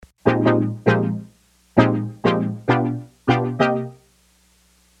Hello,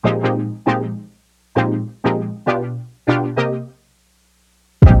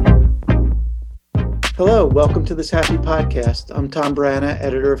 welcome to this Happi podcast. I'm Tom Branna,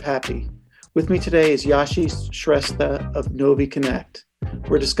 editor of Happi. With me today is Yashi Shrestha of Novi Connect.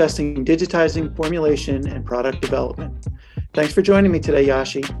 We're discussing digitizing formulation and product development. Thanks for joining me today,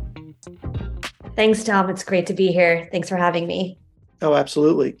 Yashi. Thanks, Tom. It's great to be here. Thanks for having me. Oh,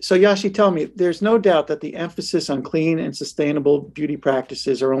 absolutely. So Yashi, tell me, there's no doubt that the emphasis on clean and sustainable beauty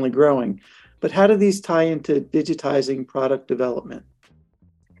practices are only growing, but how do these tie into digitizing product development?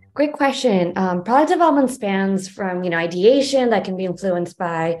 Great question. Product development spans from ideation that can be influenced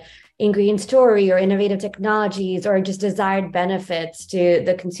by ingredient story or innovative technologies or just desired benefits to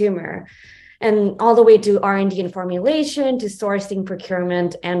the consumer, and all the way to R&D and formulation, to sourcing,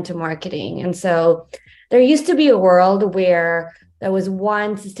 procurement, and to marketing. And so there used to be a world where there was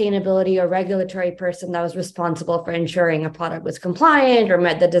one sustainability or regulatory person that was responsible for ensuring a product was compliant or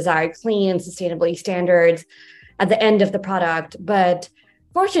met the desired clean and sustainability standards at the end of the product. But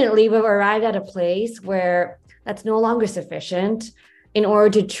fortunately, we've arrived at a place where that's no longer sufficient in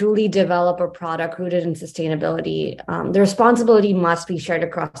order to truly develop a product rooted in sustainability. The responsibility must be shared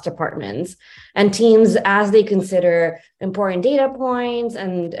across departments and teams as they consider important data points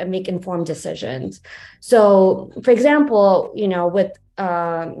and make informed decisions. So, for example, with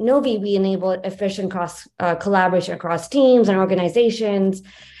Novi, we enable efficient cross collaboration across teams and organizations,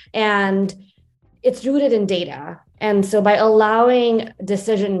 and it's rooted in data. And so by allowing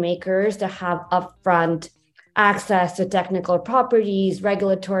decision makers to have upfront access to technical properties,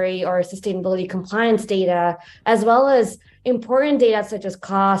 regulatory or sustainability compliance data, as well as important data such as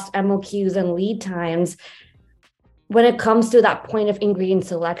cost, MOQs, and lead times, when it comes to that point of ingredient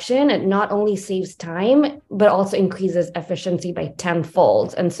selection, it not only saves time, but also increases efficiency by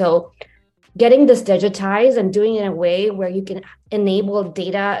tenfold. And so getting this digitized and doing it in a way where you can enable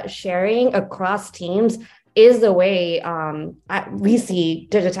data sharing across teams is the way we see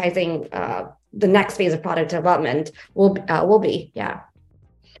digitizing the next phase of product development will be. Yeah.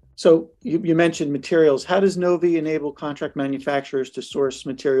 So you mentioned materials. How does Novi enable contract manufacturers to source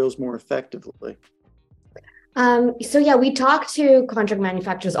materials more effectively? We talk to contract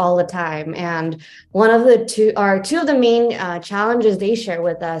manufacturers all the time, and two of the main challenges they share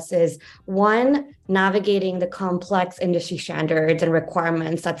with us is one, navigating the complex industry standards and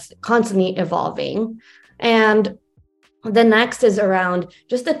requirements that's constantly evolving. And the next is around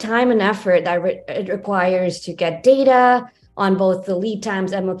just the time and effort that it requires to get data on both the lead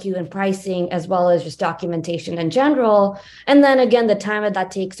times, MOQ, and pricing, as well as just documentation in general. And then again, the time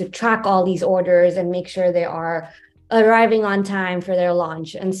that takes to track all these orders and make sure they are arriving on time for their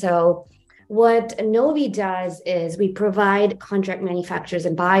launch. And so what Novi does is we provide contract manufacturers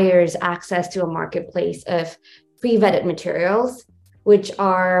and buyers access to a marketplace of pre-vetted materials, which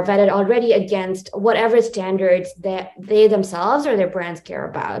are vetted already against whatever standards that they themselves or their brands care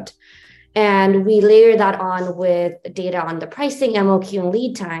about. And we layer that on with data on the pricing, MOQ, and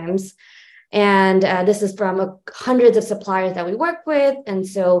lead times. And this is from hundreds of suppliers that we work with. And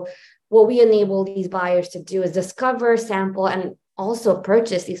so what we enable these buyers to do is discover, sample, and also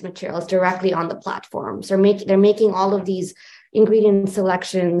purchase these materials directly on the platform. So they're making all of these ingredient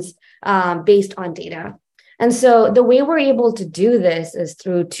selections based on data. And so the way we're able to do this is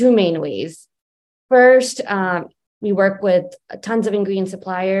through two main ways. First, we work with tons of ingredient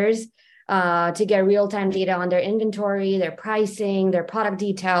suppliers to get real-time data on their inventory, their pricing, their product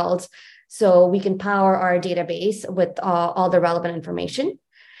details, so we can power our database with all the relevant information.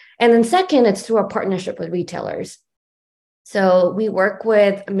 And then second, it's through a partnership with retailers. So we work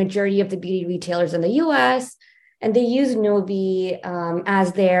with a majority of the beauty retailers in the US, and they use Novi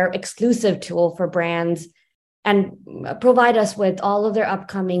as their exclusive tool for brands and provide us with all of their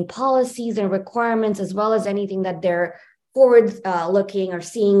upcoming policies and requirements, as well as anything that they're forward looking or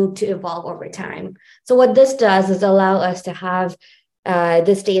seeing to evolve over time. So what this does is allow us to have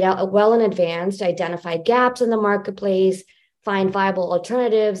this data well in advance to identify gaps in the marketplace, find viable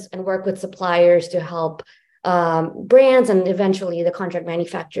alternatives, and work with suppliers to help brands and eventually the contract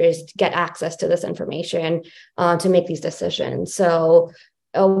manufacturers get access to this information to make these decisions. So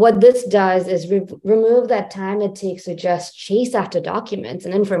what this does is remove that time it takes to just chase after documents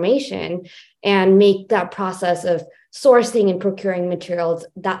and information and make that process of sourcing and procuring materials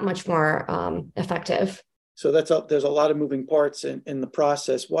that much more effective. So there's a lot of moving parts in the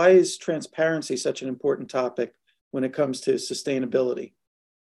process. Why is transparency such an important topic when it comes to sustainability?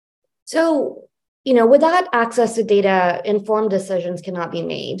 So, without access to data, informed decisions cannot be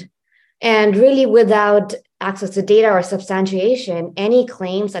made. And really, without access to data or substantiation, any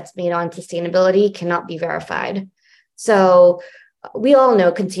claims that's made on sustainability cannot be verified. So we all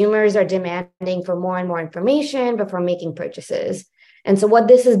know consumers are demanding for more and more information before making purchases. And so what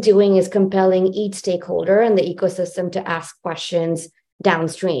this is doing is compelling each stakeholder in the ecosystem to ask questions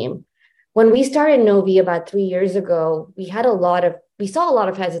downstream. When we started Novi about 3 years ago, we saw a lot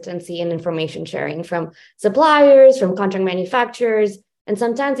of hesitancy in information sharing from suppliers, from contract manufacturers, and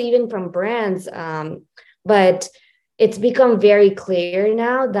sometimes even from brands. But it's become very clear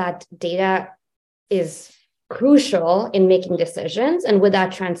now that data is crucial in making decisions. And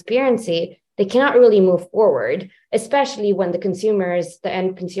without transparency, they cannot really move forward, especially when the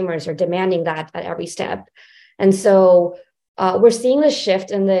end consumers are demanding that at every step. And so we're seeing the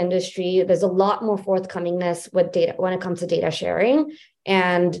shift in the industry. There's a lot more forthcomingness with data when it comes to data sharing.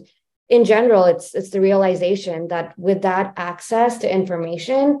 And in general, it's the realization that with that access to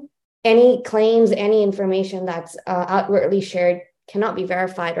information, any claims, any information that's outwardly shared cannot be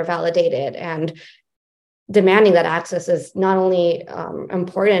verified or validated. And demanding that access is not only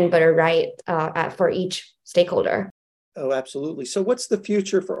important, but a right for each stakeholder. Oh, absolutely. So what's the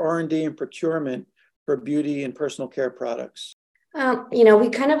future for R&D and procurement for beauty and personal care products? We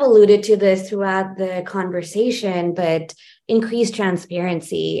kind of alluded to this throughout the conversation, but increased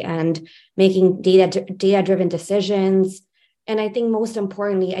transparency and making data-driven decisions. And I think most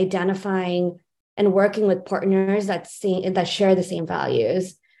importantly, identifying and working with partners that share the same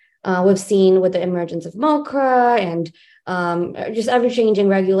values. We've seen with the emergence of MOCRA and just ever-changing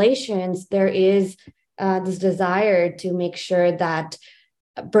regulations, there is this desire to make sure that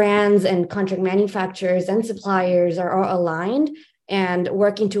brands and contract manufacturers and suppliers are all aligned and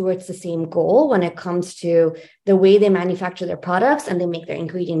working towards the same goal when it comes to the way they manufacture their products and they make their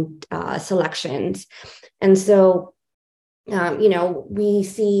ingredient selections. And so, we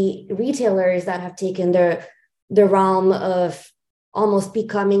see retailers that have taken the realm of almost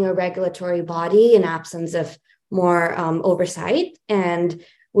becoming a regulatory body in absence of more oversight. And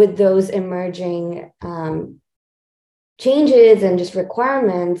with those emerging changes and just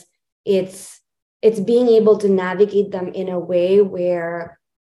requirements, it's being able to navigate them in a way where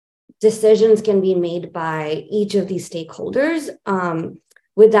decisions can be made by each of these stakeholders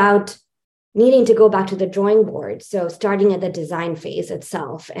without needing to go back to the drawing board. So starting at the design phase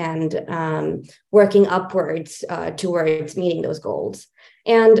itself and working upwards towards meeting those goals.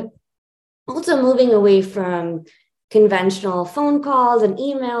 And also moving away from conventional phone calls and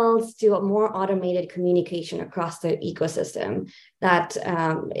emails to a more automated communication across the ecosystem that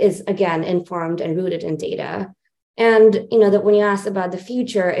is, again, informed and rooted in data. And, that when you ask about the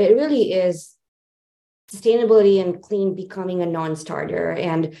future, it really is sustainability and clean becoming a non-starter,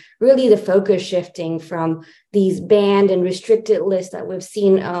 and really the focus shifting from these banned and restricted lists that we've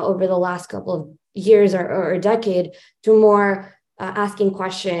seen over the last couple of years or a decade to more asking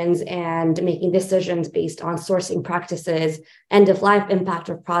questions and making decisions based on sourcing practices, end-of-life impact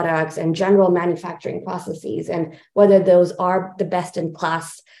of products, and general manufacturing processes, and whether those are the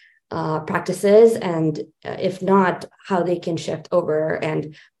best-in-class practices, and if not, how they can shift over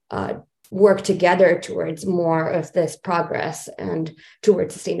and work together towards more of this progress and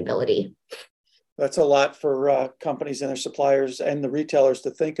towards sustainability. That's a lot for companies and their suppliers and the retailers to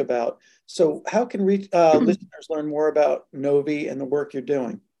think about. So how can listeners learn more about Novi and the work you're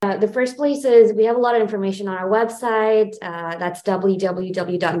doing? The first place is we have a lot of information on our website. That's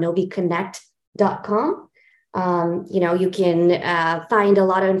www.noviconnect.com. You can find a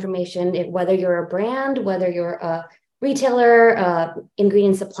lot of information, whether you're a brand, whether you're a retailer,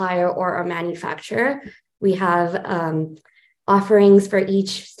 ingredient supplier, or a manufacturer. We have offerings for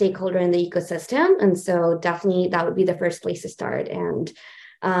each stakeholder in the ecosystem. And so definitely that would be the first place to start. And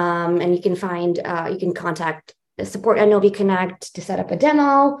you can contact the support at Novi Connect to set up a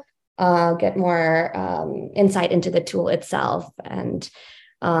demo, get more insight into the tool itself. And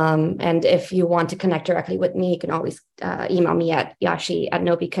if you want to connect directly with me, you can always email me at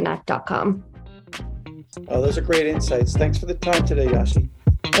yashi@noviconnect.com. Oh, those are great insights. Thanks for the time today, Yashi.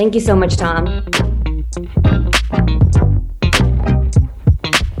 Thank you so much, Tom.